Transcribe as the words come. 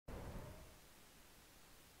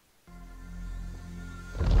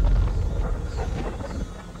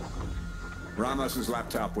Ramos's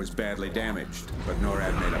laptop was badly damaged, but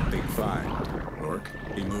NORAD made a big find. Rourke?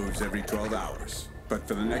 He moves every 12 hours. But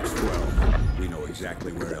for the next 12, we know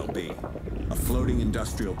exactly where he'll be. A floating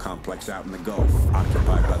industrial complex out in the Gulf,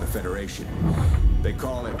 occupied by the Federation. They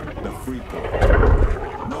call it the Freeport.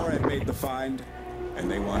 NORAD made the find,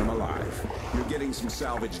 and they want him alive. You're getting some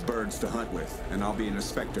salvaged birds to hunt with, and I'll be an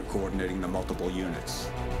inspector coordinating the multiple units.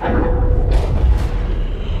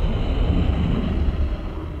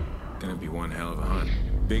 Gonna be one hell of a hunt.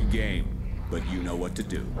 Big game, but you know what to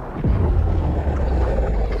do.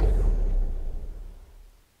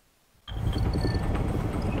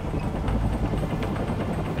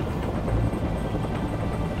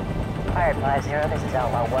 Fired 5-0, this is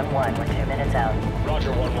Outlaw 1-1. We're 2 minutes out. Roger,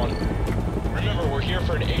 1-1. Remember, we're here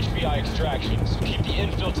for an HBI extraction, so keep the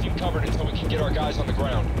infill team covered until we can get our guys on the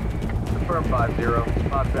ground. Confirm 5-0.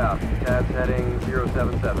 Spots out. Tabs heading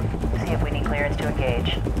 077. See if we need clearance to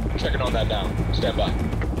engage. I'm checking on that now. Stand by.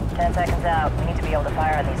 10 seconds out. We need to be able to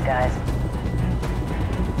fire on these guys.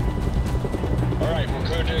 Alright, we're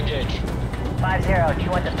clear to engage. 5-0, do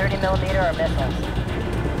you want the 30mm or missiles?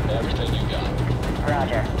 Everything you got.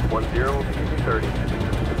 Roger. 1-0 will be using 30.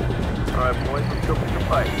 Alright, boys, let's go pick a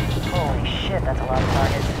fight. Holy shit, that's a lot of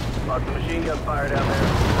targets. Lots of machine gun fire down there.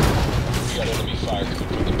 We got enemy fire coming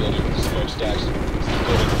from the building with the smokestacks. It's the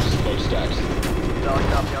building with the smokestacks. Solid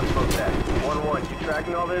copy on smokestack. 1-1, you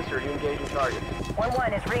tracking all this, or are you engaging targets?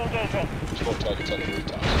 1-1 is re-engaging. Smoke targets on the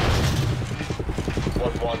rooftops.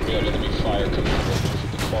 1-1, we have enemy fire coming from the roof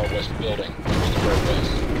of the far west building between the roadways.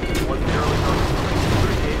 1-0 is on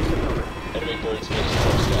we're engaging the building. Enemy birds near the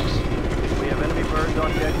smokestacks. We have enemy birds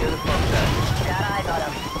on deck near the smokestack. Got eyes on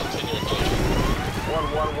them. Continue engaging.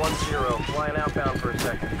 1-1-1-0, flying outbound for a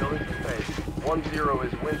second. Building some space. 1-0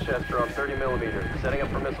 is Winchester on 30mm, setting up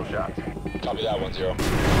for missile shots. Copy that, 1-0.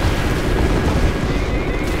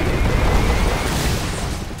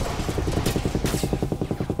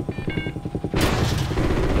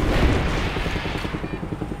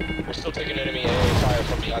 We're still taking enemy AA fire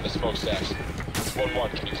from behind the smokestacks.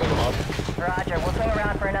 1-1, can you clear them up? Roger, we'll swing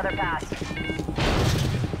around for another pass.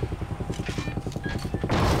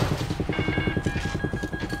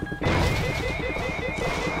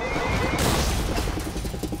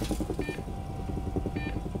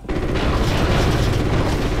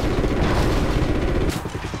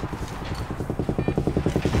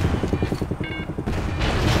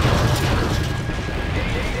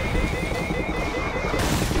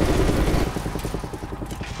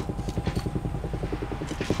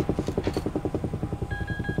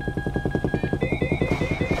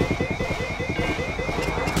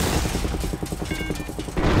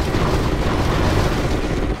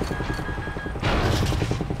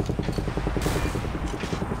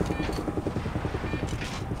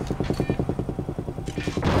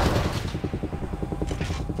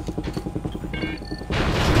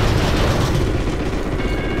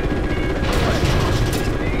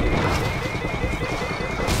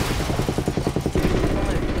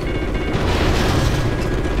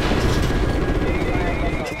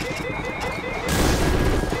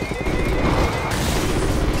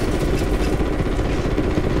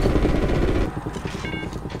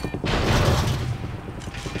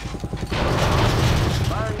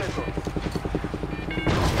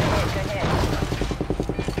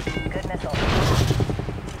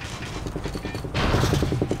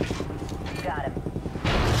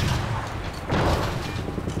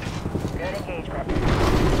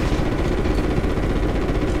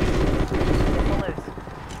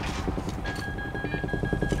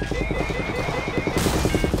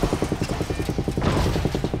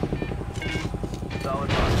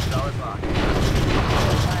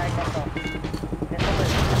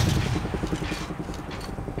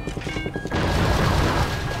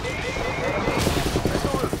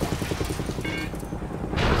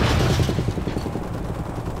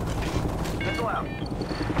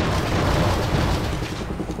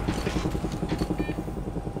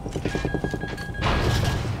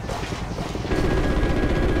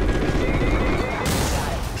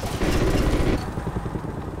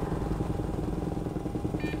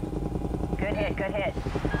 Good hit.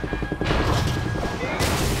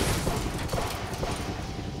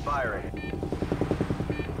 Firing.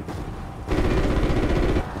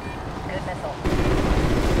 Good missile.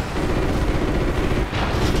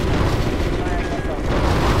 Firing missile.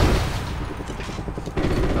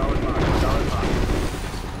 Solid box, solid box.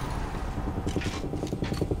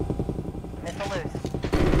 Missile loose.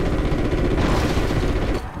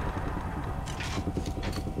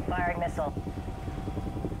 Firing missile.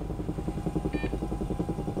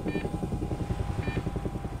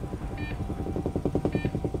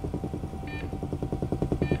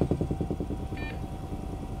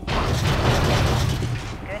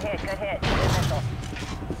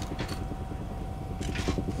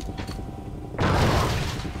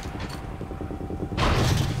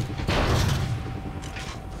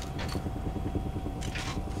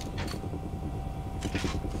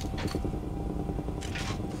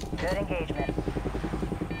 engagement.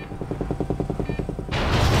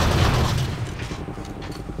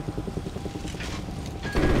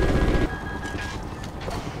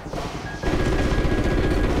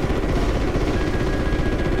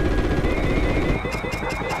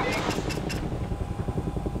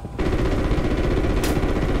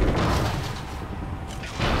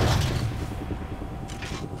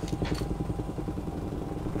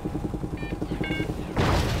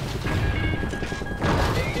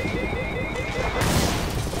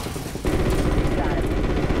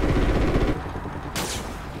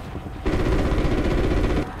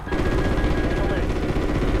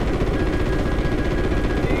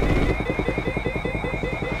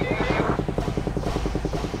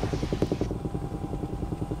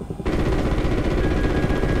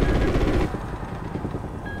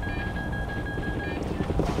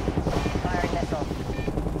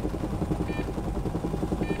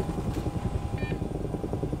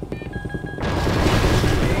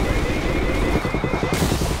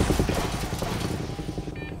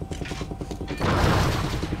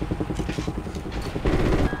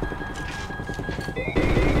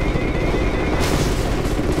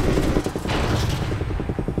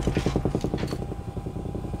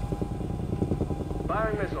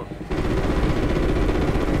 Firing missiles.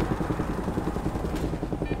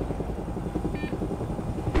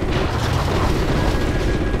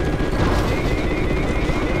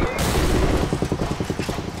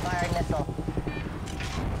 Firing missile.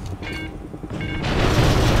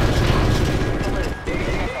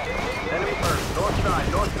 Enemy birds, north side,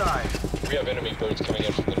 north side. We have enemy birds coming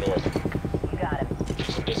in from the north. You got him. Keep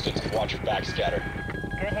some distance and watch your backscatter.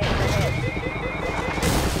 Good hit, good hit.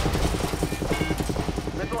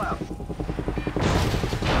 Missile out.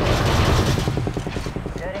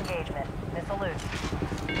 Good engagement. Missile loose.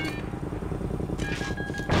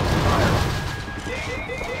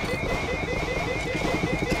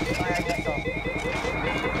 Firing missile.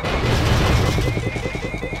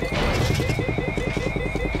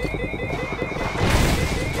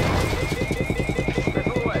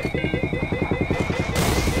 Missile away.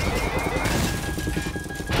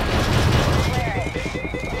 Flaring.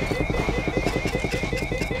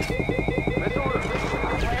 Missile loose.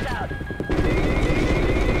 Flares out.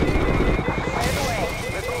 Flares away.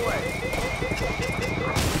 Missile away.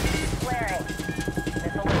 Flaring.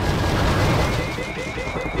 Missile loose.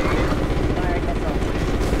 Firing missile.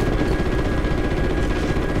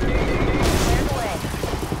 Flares away.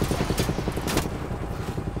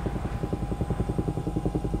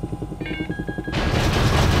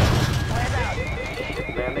 Flares out.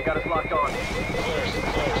 Man, they got us locked on. Clears,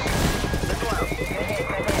 clears. Missile out. Good hit,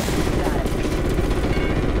 good hit. Got it.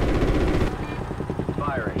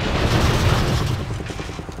 Firing.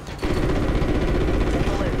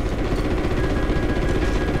 Missile loose.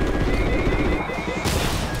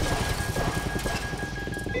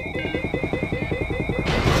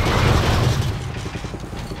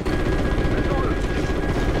 Missile loose.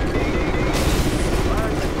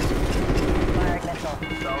 Firing missile. Firing missile.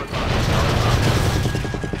 Solid fire. Solid fire.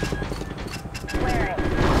 Flaring.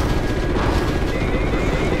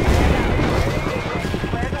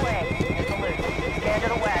 Flares away. Missile loose. Scan to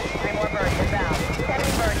the west. 3 more birds inbound.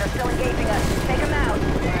 Enemy birds are still engaging us. Take them out.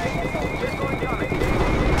 Firing missile. Missile incoming.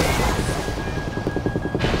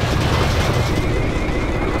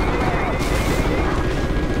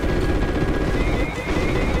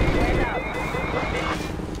 Flares out.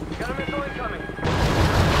 Got a missile incoming.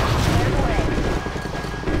 Flares away.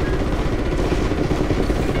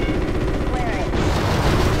 Flaring.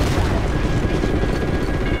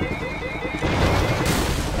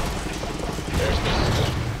 There's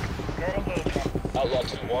missile. Good engagement. Outlaw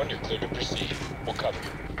 2-1, you're clear to proceed. We'll cover you.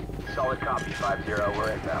 Solid copy. 5-0.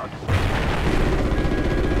 We're inbound.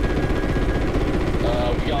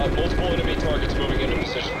 We got multiple enemy targets moving into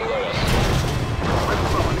position below us. Missile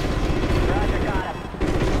going. Roger, got him.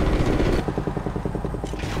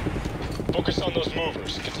 Focus on those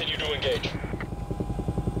movers. Continue to engage.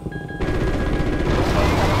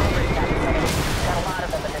 Got a lot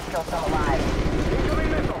of them, but there's still some alive. Incoming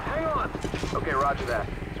missile. Hang on. Okay, roger that.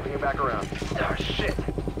 Swinging back around. Ah, shit.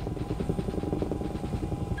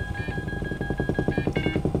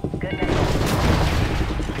 Good missile.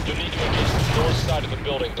 You'll need to engage the north side of the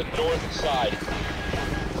building, the north side.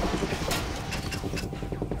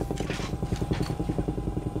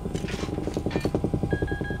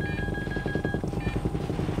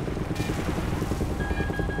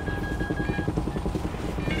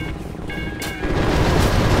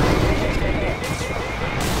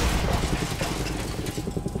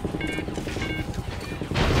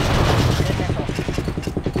 Good missile.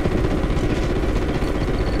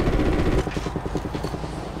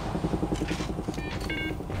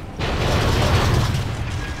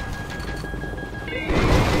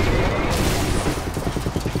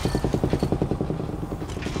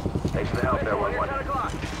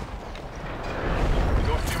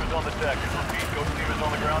 Ghost team is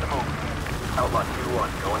on the ground and moving. Outlaw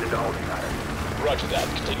 2-1, going into holding pattern. Roger that.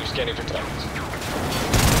 Continue scanning for targets.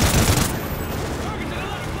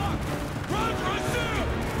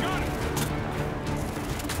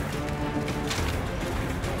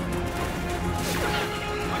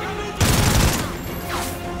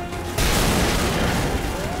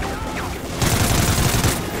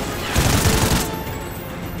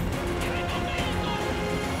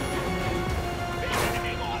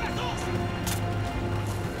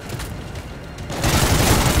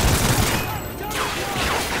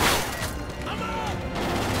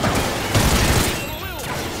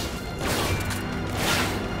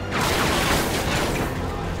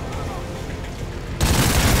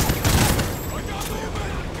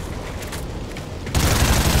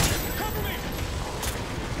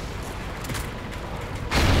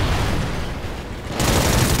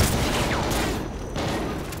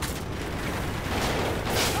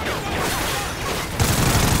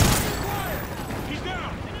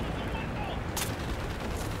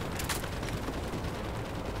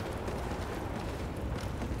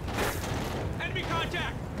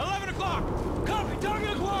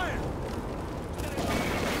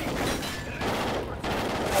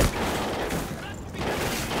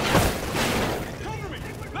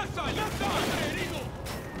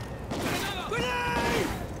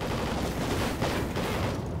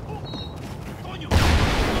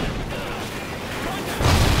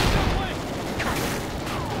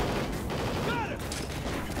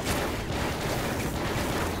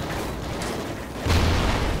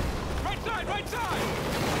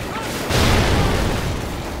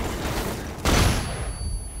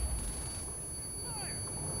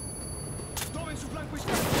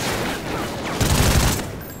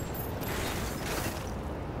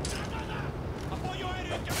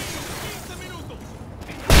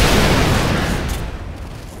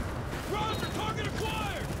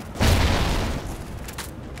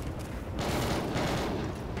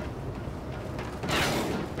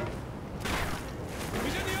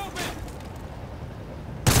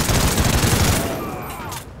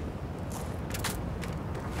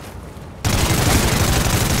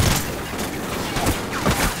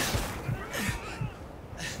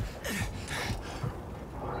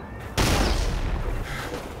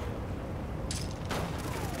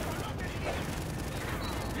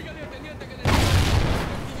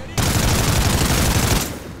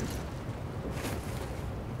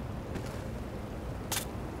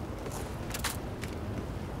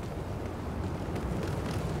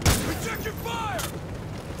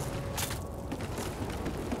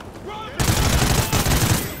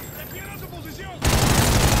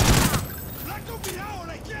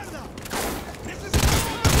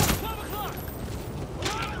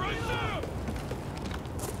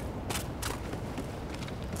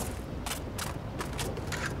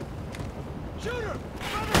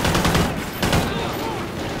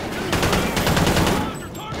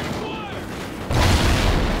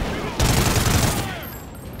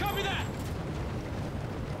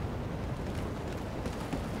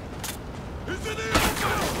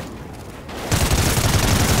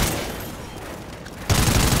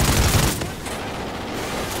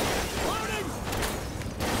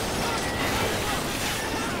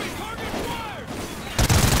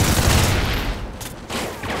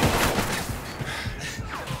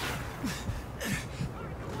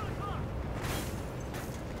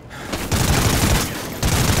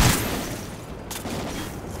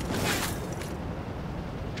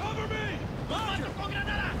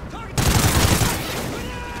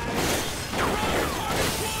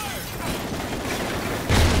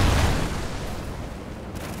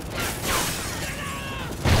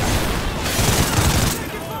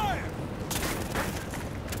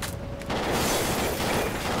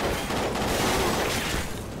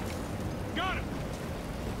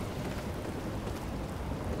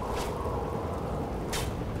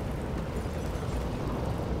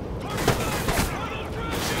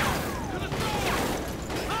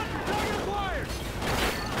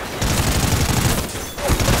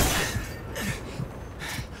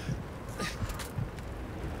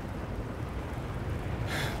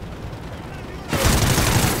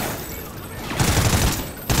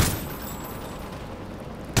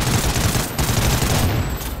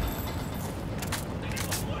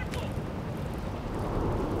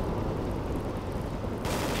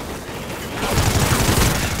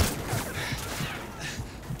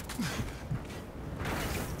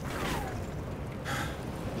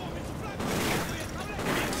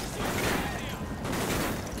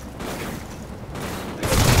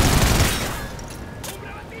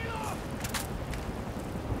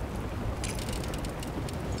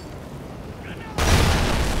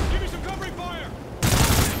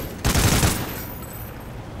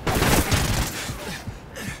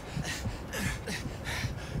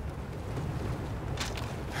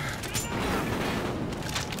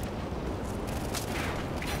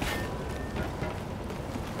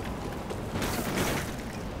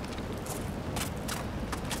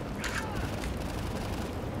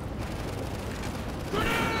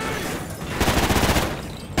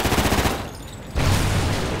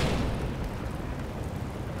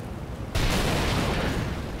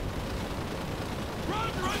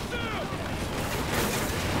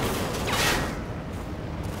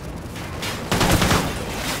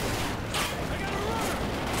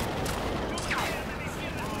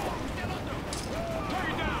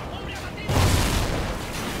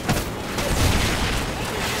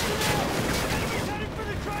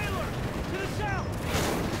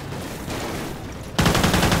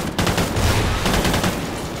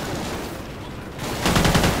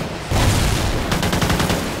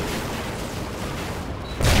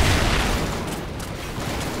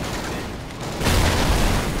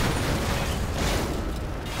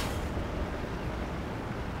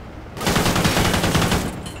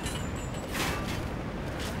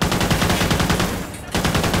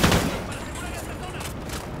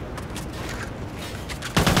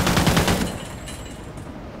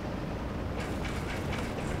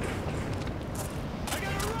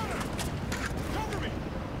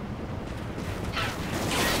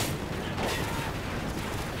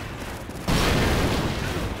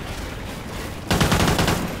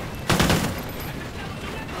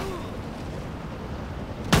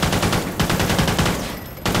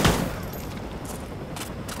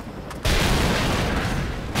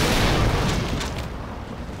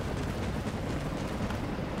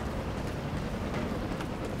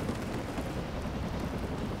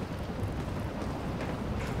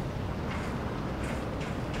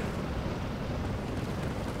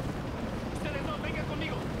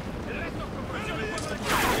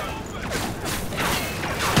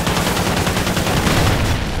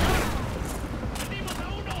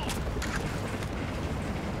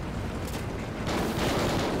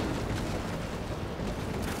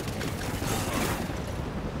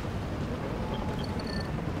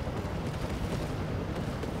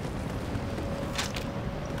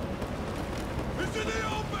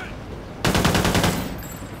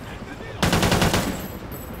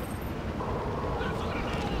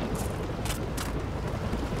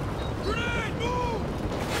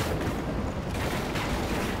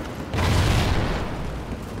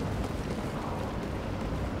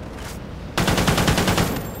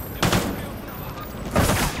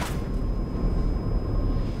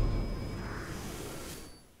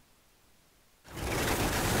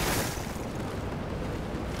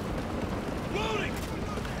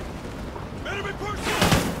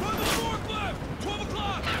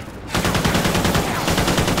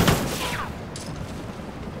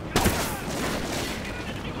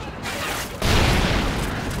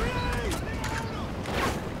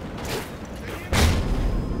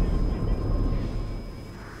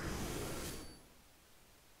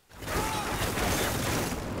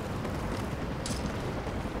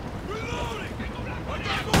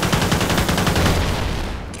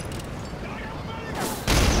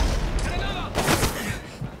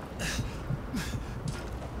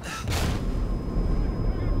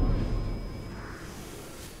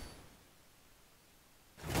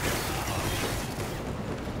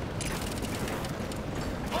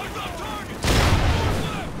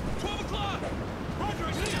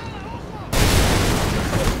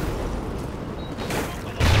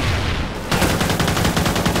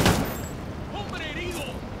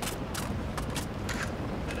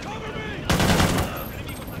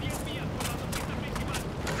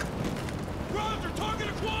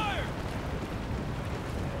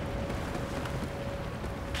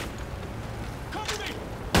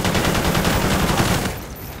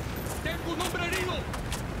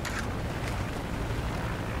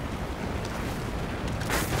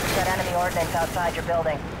 got enemy ordnance outside your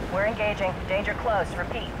building. We're engaging. Danger close.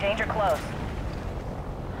 Repeat, danger close.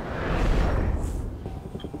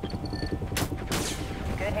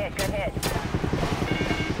 Good hit, good hit.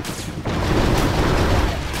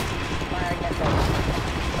 Firing missile.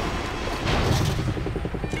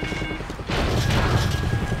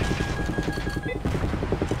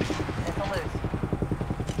 Missile loose.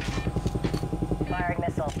 Firing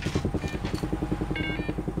missile.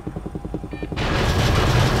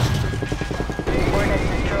 Ordnance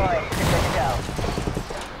destroyed. Good to go.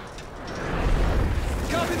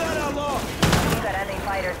 Copy that, outlaw! You've got enemy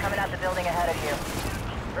fighters coming out the building ahead of you.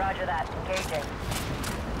 Roger that. Engaging.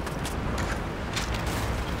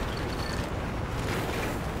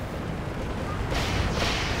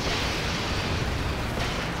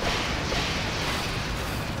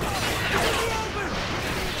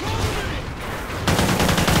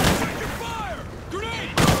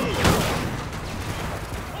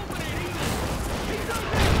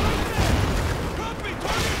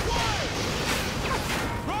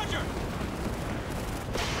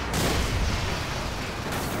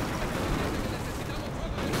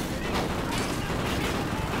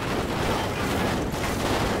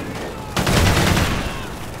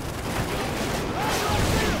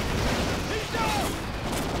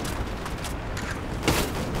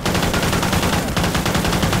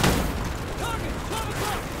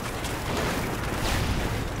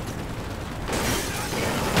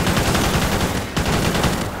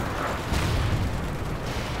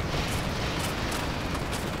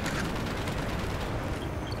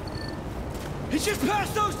 He's just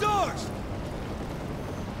past those doors!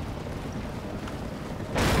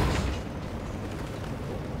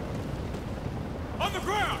 On the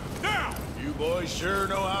ground, now! You boys sure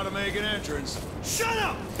know how to make an entrance. Shut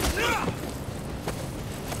up!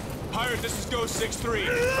 Pirate, this is Ghost 6-3.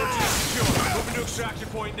 Urgent secure. Moving to extraction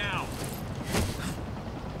point now.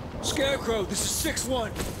 Scarecrow, this is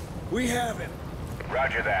 6-1. We have him.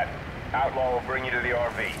 Roger that. Outlaw will bring you to the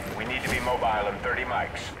RV. We need to be mobile in 30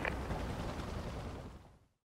 mics.